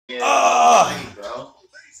Oh! Bro.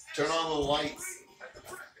 Turn on the lights.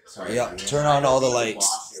 Sorry, yep, turn on all the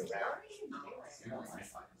lights.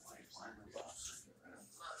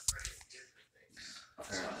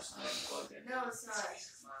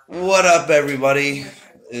 What up, everybody?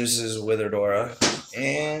 This is Witheredora,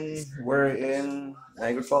 and we're in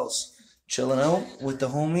Niagara Falls, chilling out with the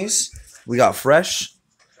homies. We got Fresh.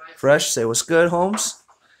 Fresh, say what's good, Holmes.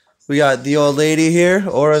 We got the old lady here,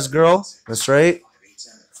 Aura's girl. That's right.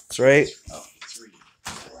 That's right.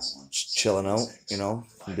 Just chilling out, you know,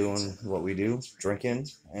 doing what we do, drinking,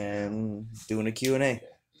 and doing a Q&A.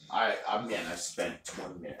 I'm getting. I spent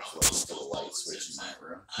 20 minutes looking for the light switch in my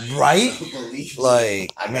room. Right?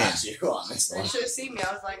 Like, I man. got you on this one. They should have seen me.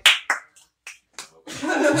 I was like,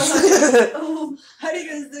 oh, how do you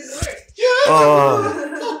guys do this work?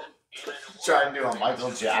 Oh. Try and do a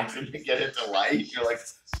Michael Jackson to get it to light. You're like,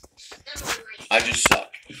 I just suck.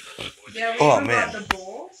 Yeah, we Oh, even man. brought the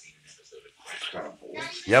bowl.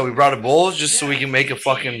 Yeah, we brought a bowl just so we can make a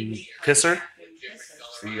fucking pisser.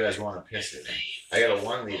 So you guys want to piss it? I got a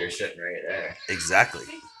 1 liter sitting right there. Exactly.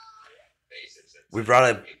 We brought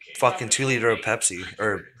a fucking 2 liter of Pepsi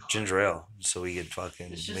or ginger ale so we could fucking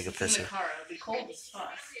make a In the pisser. car. It'll be cold as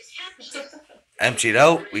fuck. Empty it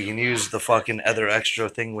out. We can use the fucking other extra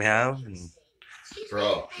thing we have, and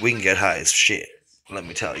Bro. we can get high as shit. Let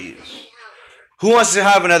me tell you. Who wants to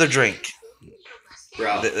have another drink?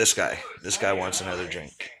 Bro. This guy. This guy wants another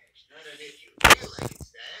drink.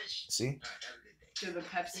 See? Do the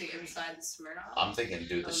Pepsi inside the Smirnoff? I'm thinking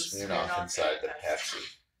do the Smirnoff inside the Pepsi.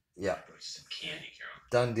 Yeah.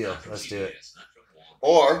 Done deal. Let's do it.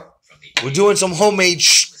 Or We're doing some homemade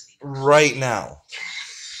right now.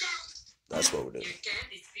 That's what we're doing.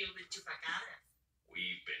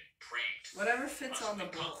 Whatever fits on the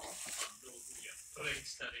bowl.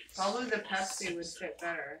 Probably the Pepsi would fit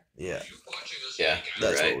better. Yeah. yeah,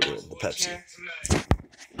 That's right. what we're doing. The Pepsi. Here.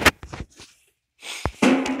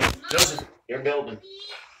 Joseph, you're building.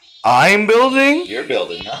 I'm building? You're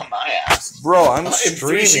building, not my ass. Bro, I'm I'm 3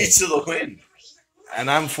 streaming. sheets to the wind. And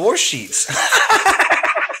I'm 4 sheets.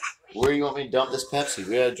 Where you want me to dump this Pepsi?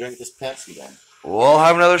 We gotta drink this Pepsi then. We'll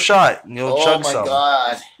have another shot. And you'll Oh chug my some.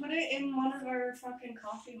 god. Put it in one of our fucking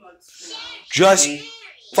coffee mugs for now. Just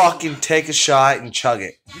fucking take a shot and chug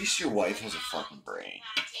it. At least your wife has a fucking brain.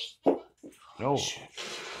 No.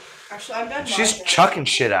 Actually, I'm done. She's mine. chucking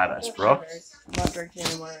shit at us, bro. I'm not drinking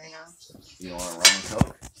anymore right now. You want a rum and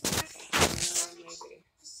coke? Maybe.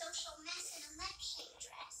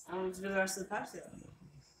 I'm going to do the rest of the Pepsi.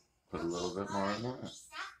 Put a little bit more in that.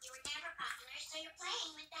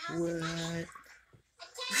 What?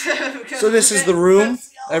 So this is the room,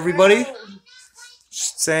 everybody.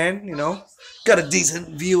 Just saying, you know. Got a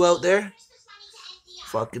decent view out there.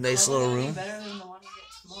 Fucking nice little room. Better than the one we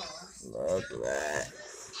get tomorrow. Look at that.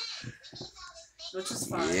 Which is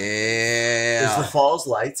fine. Is the Yeah. falls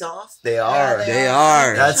lights off? They Yeah, are. They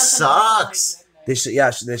are. That sucks. They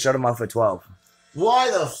they shut them off at 12. Why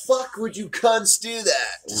the fuck would you cunts do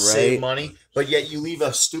that? To Right. save money, but yet you leave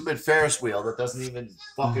a stupid Ferris wheel that doesn't even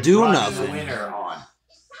fucking Do run nothing. in the winter on.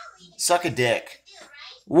 Suck a dick.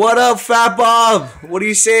 What up, Fat Bob? What are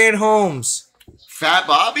you saying, Holmes? Fat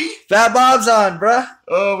Bobby? Fat Bob's on, bruh.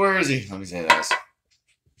 Oh, where is he? Let me say this.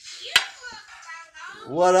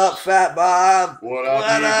 What up, Fat Bob? What up,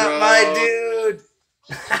 What you up, bro? my dude?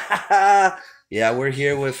 Yeah, we're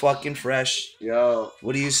here with fucking Fresh. Yo,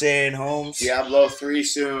 What are you saying, Holmes? Diablo 3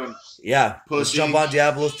 soon. Yeah, let's Pussy. jump on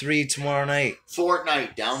Diablo 3 tomorrow night.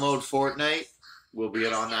 Fortnite. Download Fortnite. We'll be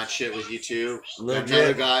on that shit with you too. Legit.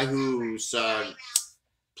 Another guy who's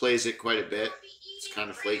plays it quite a bit. It's kind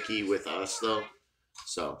of flaky with us though.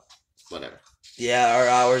 So, whatever. Yeah, our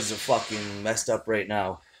hours are fucking messed up right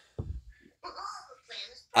now.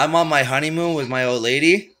 I'm on my honeymoon with my old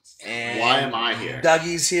lady. And Why am I here?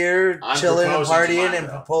 Dougie's here, I'm chilling and proposing to partying my and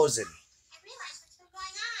girl. proposing.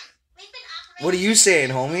 What are you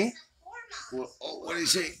saying, homie? What do you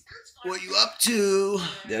say? What you up to?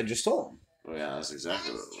 Yeah, I just told him. Oh yeah, that's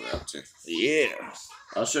exactly what we're up to. Yeah.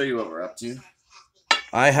 I'll show you what we're up to.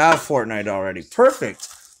 I have Fortnite already. Perfect.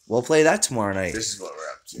 We'll play that tomorrow night. This is what we're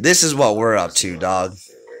up to. This is what we're up to, dog.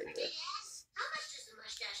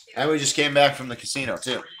 And we just came back from the casino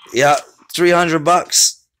too. Yeah,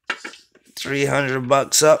 $300.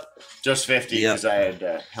 $300 up. Just 50 Yep. because I had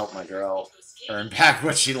to help my girl earn back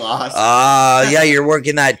what she lost. Yeah, you're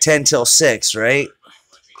working at 10 till 6, right?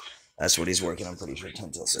 That's what he's working, I'm pretty sure,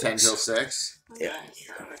 10 till 6. 10 till 6. Yeah.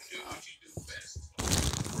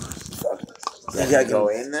 Does that go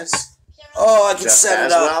in this? Oh, I can Just set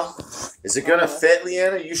as it up. well? Is it gonna fit,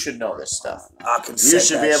 Leanna? You should know this stuff. I can You set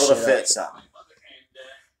should that be able to shit fit up. something.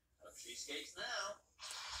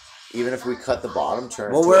 Even if we cut the bottom,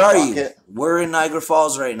 turn. Well, it to where a are you? bucket. We're in Niagara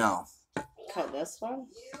Falls right now. Cut this one?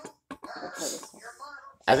 Or cut this one?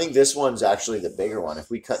 I think this one's actually the bigger one. If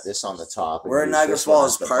we cut this on the top, and We're in use Niagara this one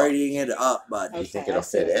Falls as the bottom. partying it up, bud. You think Okay, it'll I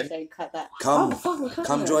see fit what in? you're saying. Cut that. Come, Oh, fuck, we're cutting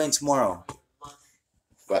come it. join tomorrow.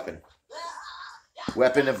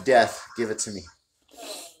 Weapon of death. Give it to me.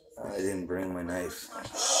 I didn't bring my knife.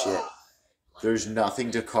 Shit. There's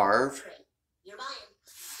nothing to carve.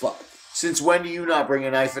 Fuck. Since when do you not bring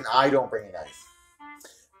a knife and I don't bring a knife?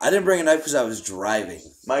 I didn't bring a knife because I was driving.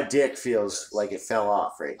 My dick feels like it fell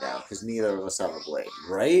off right now because neither of us have a blade.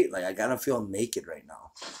 Right? Like, I gotta feel naked right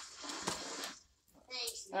now.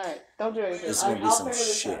 Alright, don't do anything. This is gonna be I'll some figure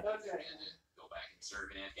this shit. out. Don't do anything.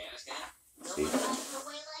 See?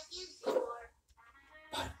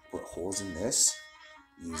 But put holes in this.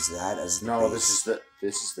 Use that as the No, base.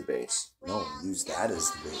 this is the base. No, use that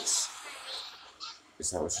as the base. Is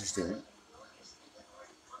that what she's doing?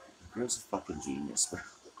 Girl's a fucking genius, bro.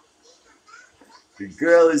 Your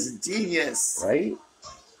girl is a genius. Right?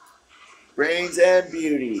 Brains and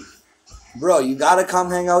beauty. Bro, you gotta come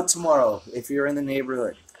hang out tomorrow if you're in the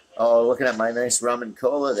neighborhood. Oh, looking at my nice rum and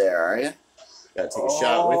cola there, are you? Gotta take a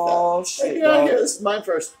shot with that. Oh, shit. Hey, yeah, this is mine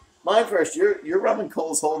first. Mine first. Your rum and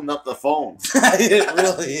cola's holding up the phone. It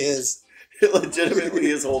really is. It legitimately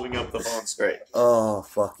is holding up the phone straight. Oh,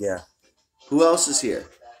 fuck yeah. Who else is here?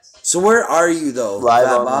 So where are you, though? Live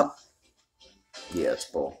Fat on- Bob? Yeah, it's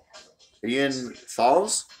Bull. Are you in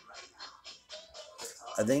Falls?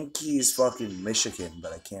 I think he's fucking Michigan,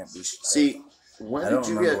 but I can't be sure. See, I when don't did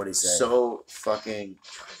you remember get what he said. so fucking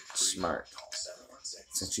smart?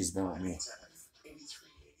 Since she's been with me.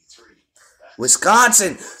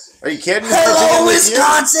 Wisconsin! Are you kidding me? Hello,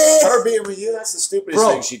 Wisconsin! Her being with you, that's the stupidest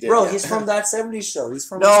thing she did. Bro, yet. he's from that 70s show. He's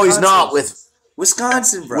from No, he's Wisconsin. not. With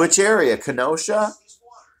Wisconsin, bro. which area? Kenosha?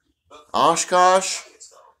 Oshkosh?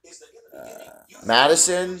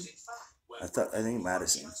 Madison? I think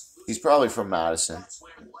Madison. He's probably from Madison.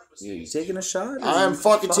 You taking a shot? or I'm you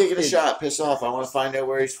fucking taking a shot. Piss off. I want to find out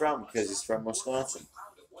where he's from because he's from Wisconsin.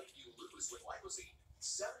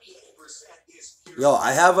 Yo,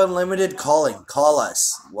 I have unlimited calling. Call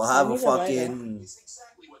us. We'll have a need to write fucking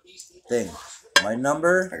thing. My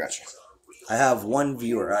number, I got you. I have one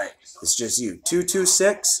viewer. Right, it's just you.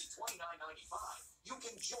 226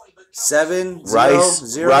 700.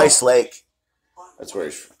 Rice Lake. That's where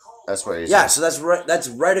he's from. That's where he's Yeah, from. so that's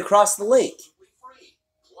right across the lake.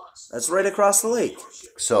 That's right across the lake.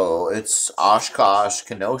 So it's Oshkosh,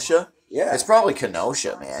 Kenosha? Yeah. It's probably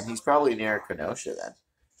Kenosha, man. He's probably near Kenosha then.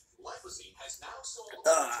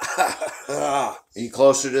 Are you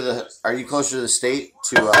closer to the state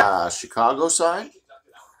to Chicago side?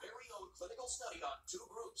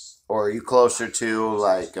 Or are you closer to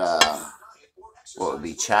like what would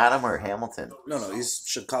be Chatham or Hamilton? No, he's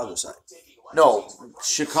Chicago side. No,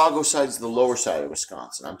 Chicago side's the lower side of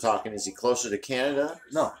Wisconsin. I'm talking, is he closer to Canada?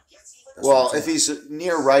 No. That's Well, what I'm if he's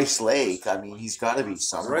near Rice Lake, I mean, he's got to be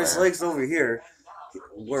saying. somewhere. Rice Lake's over here.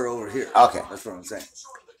 We're over here. Okay. That's what I'm saying.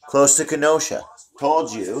 Close to Kenosha.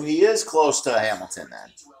 Told you. He is close to Hamilton then.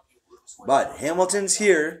 But Hamilton's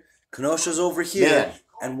here, Kenosha's over here, Yeah.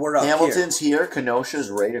 and we're up Hamilton's here. Kenosha's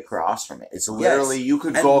right across from it. It's here. literally, Yes. you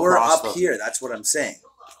could and go we're across up here. That's what I'm saying.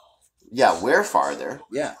 Yeah, we're farther.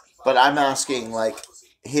 Yeah. But I'm asking, like,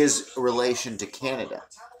 his relation to Canada.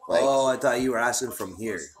 Like, Oh, I thought you were asking from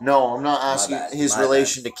here. no, I'm not asking bad, his my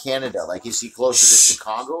relation to Canada. Like, is he closer to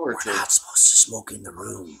Chicago or We're to not supposed to smoke in the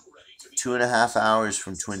room. 2.5 hours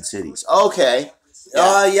from Twin Cities? Okay.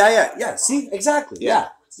 Yeah. See, exactly. Yeah.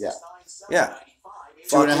 Yeah. 2.5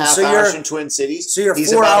 So hours you're from Twin Cities. so you're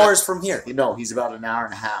He's 4 about hours from here. No, he's about an hour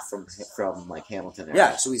and a half from like Hamilton. Area.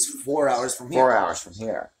 Yeah, so he's 4 hours from here. 4 hours from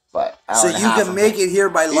here. But hour So and a you half can from make here. it here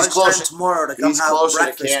by He's lunchtime closer- tomorrow to come He's have closer to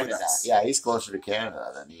breakfast with Canada. us. Yeah, he's closer to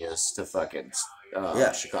Canada than he is to fucking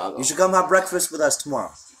Chicago. You should come have breakfast with us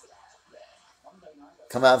tomorrow.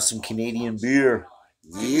 Come have some Canadian beer.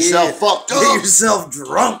 Get yourself fucked up. Get yourself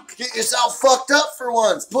drunk. Get yourself fucked up for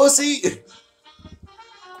once, pussy.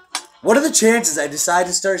 What are the chances I decide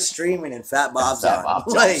to start streaming and Fat Bob's Fat on? Bob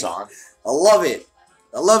Like, jumps on. I love it.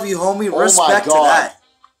 I love you, homie. Oh my Respect to God. that.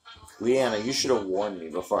 Leanna, you should have warned me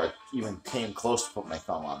before I even came close to put my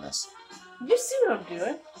thumb on this. You see what I'm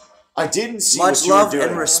doing? I didn't see Much what you were love doing.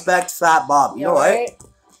 and respect, Fat Bob. You know what? alright?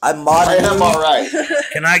 I'm I modding am you. alright.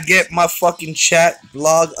 Can I get my fucking chat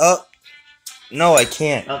blog up? No, I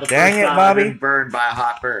can't. Dang it, Bobby. Burned by a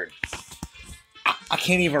hot bird. I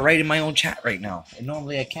can't even write in my own chat right now. And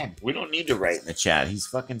normally I can. We don't need to write in the chat. He's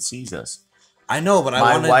fucking sees us. I know, but I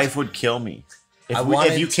My wanted, wife would kill me. I If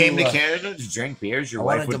wanted you came to, to Canada to drink beers, your I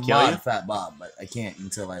wife wanted would to kill mod you. Fat Bob, but I can't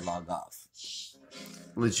until I log off.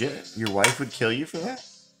 Legit? Your wife would kill you for that?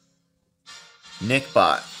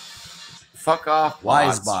 Nickbot. Fuck off,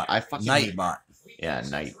 bots. Wisebot. I fucking hate- Nightbot. Yeah,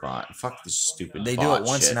 Nightbot. Fuck this stupid They do bot it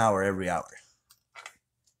once shit. an hour, every hour.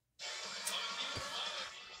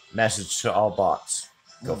 Message to all bots.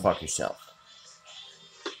 Go fuck yourself.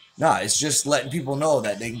 Nah, it's just letting people know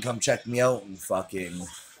that they can come check me out and fucking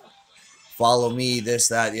follow me, this,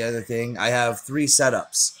 that, the other thing. I have 3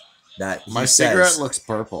 setups that he My says cigarette looks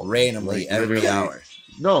purple. randomly Like, every literally. hour.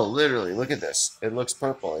 No, literally. Look at this. It looks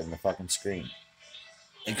purple in the fucking screen.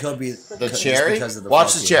 It could be The just cherry? because of the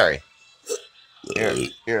Watch the fucking- cherry.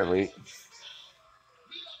 Here, Lee.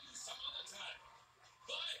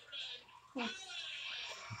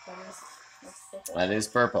 That is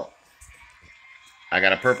purple. I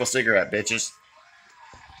got a purple cigarette, bitches.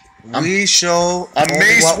 We show I'm only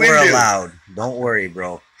Mace what we're Windu. allowed. Don't worry,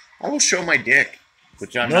 bro. I will show my dick,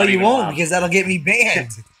 which I'm No, not you even won't allowed. because that'll get me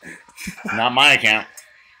banned. Not my account.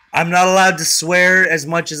 I'm not allowed to swear as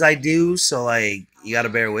much as I do, so like you gotta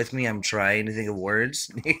bear with me. I'm trying to think of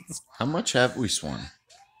words. How much have we sworn?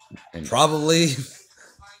 Probably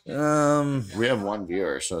We have 1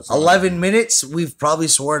 viewer, so it's not- 11 minutes. We've probably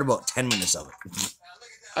sworn about 10 minutes of it.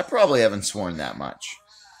 I probably haven't sworn that much.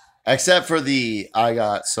 Except for I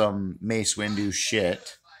got some Mace Windu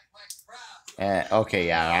shit. Okay,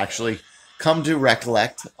 yeah, actually, come to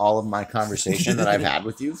recollect all of my conversation that I've had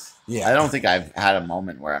with you. Yeah. I don't think I've had a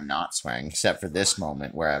moment where I'm not swearing, except for this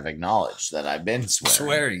moment where I've acknowledged that I've been swearing.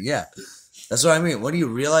 Swearing, yeah. That's what I mean. When do you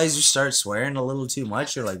realize you start swearing a little too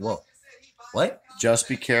much? You're like, whoa, what? Just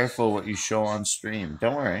be careful what you show on stream.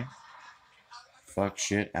 Don't worry. Fuck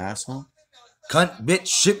shit, asshole. Cunt, bitch,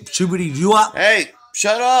 shit, shubity doo up. Hey,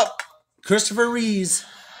 shut up. Christopher Reeves.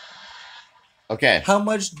 Okay, How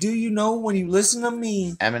much do you know when you listen to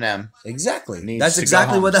me? Eminem. Exactly. Needs That's to go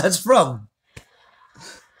exactly home. what that's from.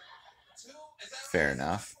 Fair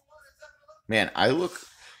enough. Man, I look.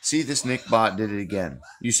 See, this Nick bot did it again.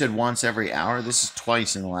 You said once every hour. This is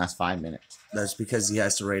twice in the last 5 minutes. That's because he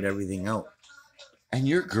has to write everything out. And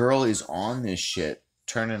your girl is on this shit,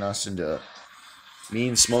 turning us into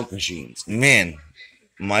mean smoke machines. Man,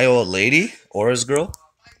 my old lady, Aura's girl,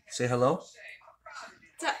 say hello. What's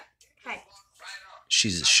up? Hi.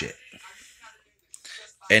 She's a shit.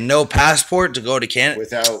 And no passport to go to Canada.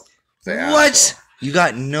 Without the What? asshole. You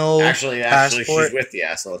got no Actually, passport? she's with the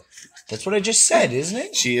asshole. That's what I just said, isn't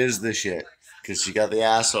it? She is the shit because she got the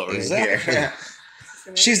asshole right Exactly. here.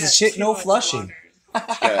 So She's maybe the shit, too no much flushing. water.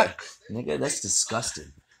 Yeah, Nigga, that's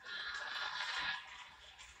disgusting.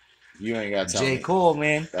 you ain't got to tell J. me. Cole,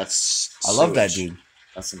 man. That's I love that sewage. dude.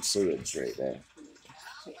 That's some sewage right there.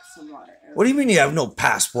 Take some water. What do you mean you have no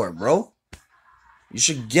passport, bro? You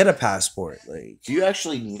should get a passport. Like, Do you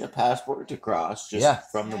actually need a passport to cross just Yeah.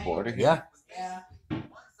 from the border? here? yeah. Yeah.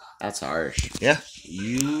 That's harsh. Yeah.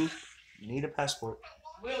 You need a passport.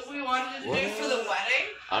 We wanted to do it for the wedding.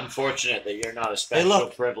 Unfortunate that you're not a Hey,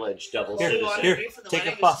 look. privileged double Here, What we citizen. wanted here, to do for the take a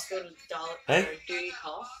wedding puff. is just go to dollar Hey? or duty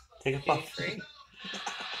call. Take a Duty puff. free.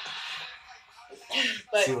 See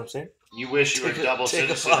But what I'm saying? You wish you were Take a- double take a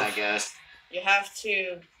citizen, puff. I guess. you have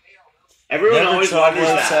to. Everyone Never always travel wonders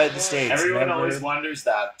outside that. the States. Everyone Never. always wonders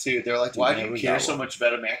that too. They're like, Dude, "Why do you never care got so one. much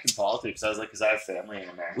about American politics?" I was like, "Because I have family in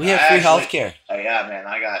America." We have I free actually- health care. Oh yeah, man!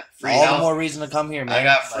 I got free All health. the more reason to come here, man. I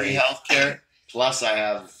got free Like, health care. Plus, I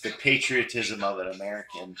have the patriotism of an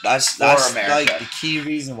American. That's for America. like the key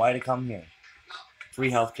reason why to come here.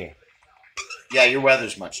 Free health care. Yeah, your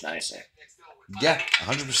weather's much nicer. Yeah,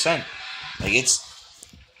 100%. Like it's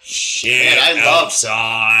shit Man, I love-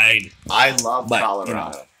 outside. I love But, you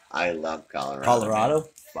Colorado. know. I love Colorado. Colorado?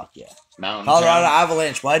 Fuck yeah. man. Mountain Colorado towns.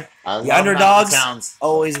 Avalanche, bud. I The love underdogs mountain towns.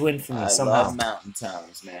 always win for me I somehow. love mountain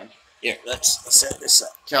towns, man. Here, let's set this up.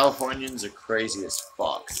 Californians are crazy as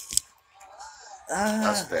fuck.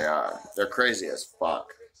 That's what they are. They're crazy as fuck.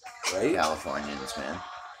 Right? Californians, man.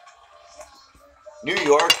 New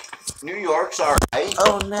York's alright.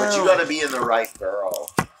 Oh, But no. you gotta be in the right borough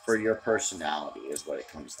for your personality is what it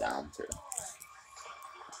comes down to.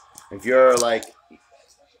 If you're like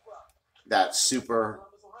that super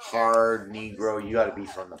hard Negro, you gotta be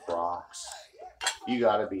from the Bronx. You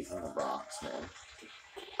gotta be from the Bronx, man.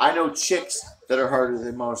 I know chicks that are harder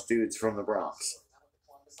than most dudes from the Bronx.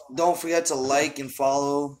 Don't forget to like and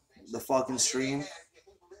follow the fucking stream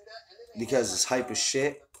because it's hype as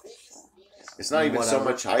shit It's not even so Whatever.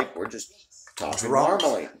 much hype. We're just talking Drunk.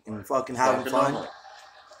 normally. and fucking having Talking fun. normally.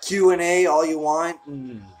 Q&A all you want.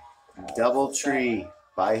 Doubletree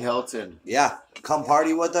by Hilton. Yeah, come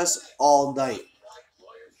party with us all night.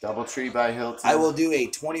 Doubletree by Hilton. I will do a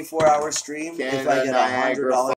 24-hour stream if I Canada, get Niagara $100